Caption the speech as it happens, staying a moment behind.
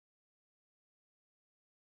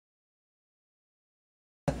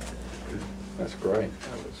That's great.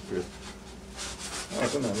 That looks good. Oh, I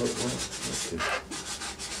don't know. Look good.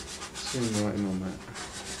 Zoom right in on that.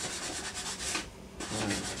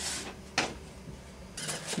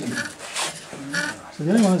 So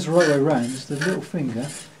the only one that's the right way round is the little finger.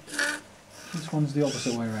 This one's the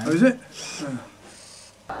opposite way round. Oh, is it?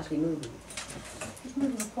 Actually moving. It's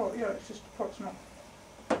moving the pot, yeah, it's just the pot's not.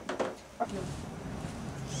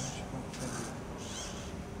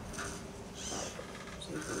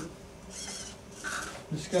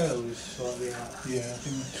 The scale is slightly out. Yeah, I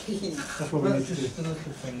think that's what we need to do. Just the little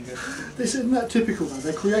finger. This isn't that typical though.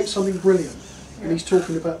 They create something brilliant, and he's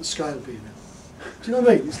talking about the scale being out. Do you know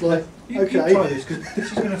what I mean? It's like, You okay. try this, because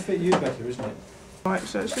this is going to fit you better, isn't it? Right,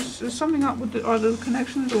 so it's just, there's something up with either the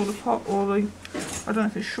connections or the pot or the, I don't know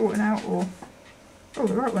if it's shorting out or, oh,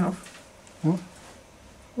 the light went off. What?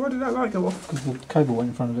 Why did that light go off? Because the cable went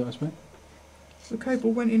in front of it, I suppose. The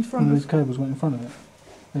cable went in front One of of... these cables went in front of it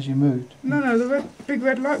as you moved. No, the big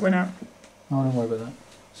red light went out. Oh, don't worry about that.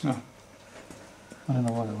 No. I don't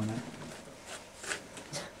know why that went out.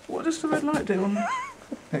 What does the red light do on the...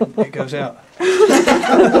 It goes out. It's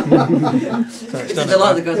the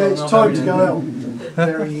light that goes on. It's time to go out.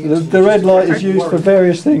 The red light is used for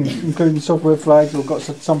various things, including software flags, or got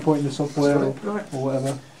at some point in the software or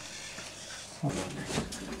whatever.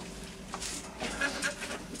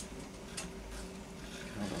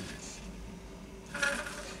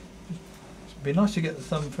 It'd be nice to get the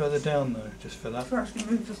thumb further down though, just for that. To actually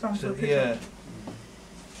move the thumb to the picture. Yeah.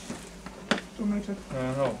 Do you want me to...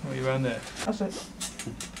 Oh, are you around there? That's it.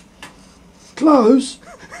 Close.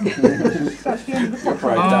 That's the end of the pot.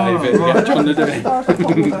 Right, David, get on to do it.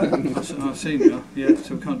 I've seen now. Yeah,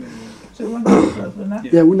 so we can't do anything. So it won't be further than that.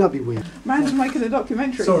 Yeah, wouldn't that be weird? Man's making a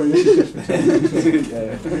documentary. Sorry, this is just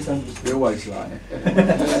Yeah, we always like it.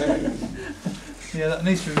 yeah, that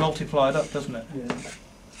needs to be multiplied up, doesn't it? Yeah.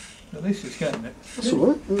 At least it's getting it. That's all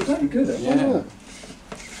right. It's very good, actually. Yeah.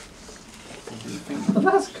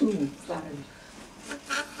 That's cool.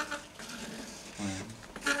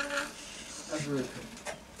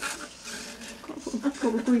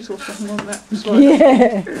 Got the grease or something on that.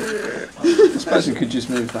 Yeah. I suppose we could just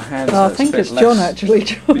move the hands. Oh, I think it's John actually.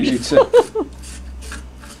 For you to.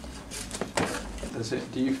 Does it?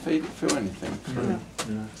 Do you feel anything?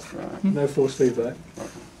 No. Right. No force feedback.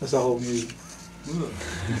 That's a whole new.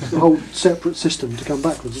 The whole separate system to come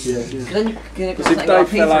backwards. Yeah. Then you can Because if Dave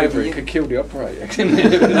fell over, it could kill the operator. Couldn't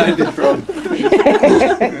it? If it landed wrong.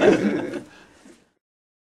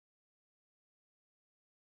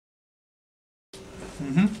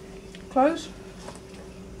 Close.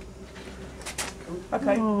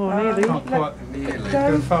 Okay. Oh, nearly. Can't quite Nearly.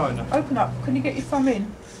 go far enough. Open up. Can you get your thumb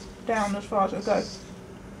in? Down as far as it'll go. Is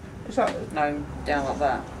that... No, down like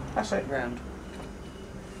that. That's it. Round.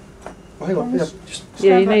 Oh, hang on. Yeah, just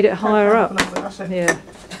Yeah, you Stand need back, it higher stand up. back a little bit, That's it. Yeah.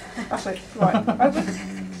 That's it. Right.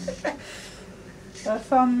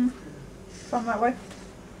 Open. Thumb that way.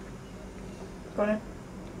 Got it.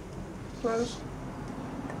 Close.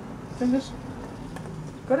 Fingers.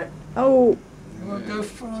 Got it? Oh. It won't go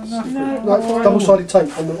far enough. No. like double-sided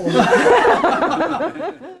tape on the.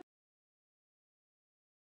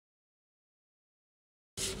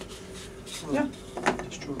 Yeah.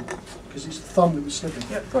 Destroy it. Because it's the thumb that was slipping.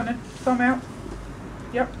 Yep, go on then. Thumb out.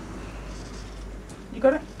 Yep. You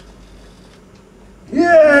got it?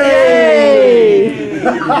 Yay!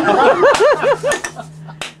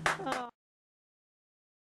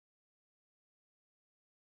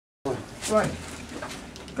 Right.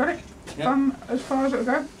 Got it? Yep. Thumb as far as it'll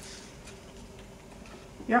go?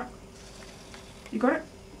 Yep. You got it?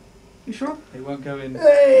 You sure? It won't go in.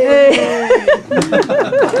 Yeah.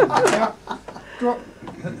 Drop.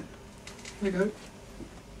 There you go.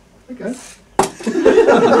 There you go.